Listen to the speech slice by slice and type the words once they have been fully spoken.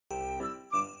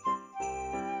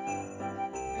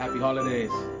Happy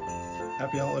holidays.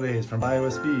 Happy holidays from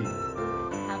BioSB.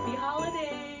 Happy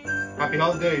holidays. Happy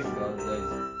holidays.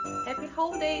 Happy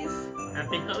holidays.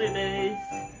 Happy holidays.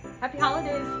 Happy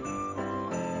holidays.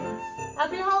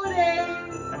 Happy holidays.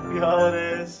 Happy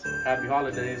holidays. Happy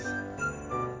holidays.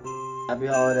 Happy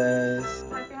holidays.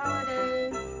 Happy holidays.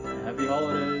 Happy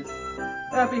holidays.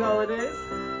 Happy holidays.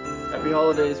 Happy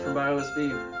holidays from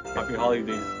BioSB. Happy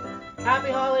holidays.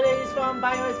 Happy holidays from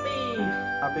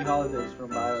BioSB. Happy holidays from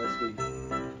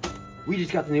BioSB. We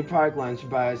just got the new product lines for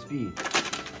BioSB.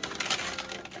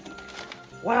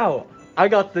 Wow, I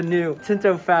got the new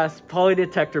Tinto Fast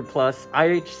Polydetector Plus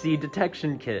IHC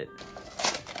detection kit.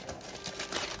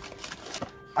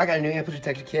 I got a new amplitude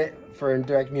detector kit for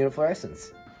indirect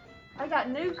immunofluorescence. I got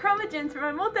new chromogens for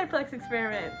my multiplex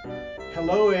experiment.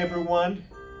 Hello everyone.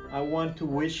 I want to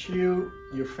wish you,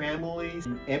 your families,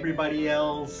 and everybody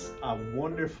else a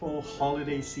wonderful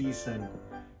holiday season.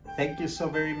 Thank you so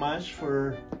very much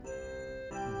for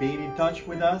being in touch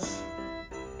with us.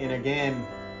 And again,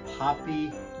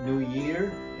 Happy New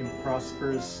Year and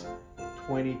prosperous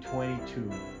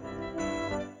 2022.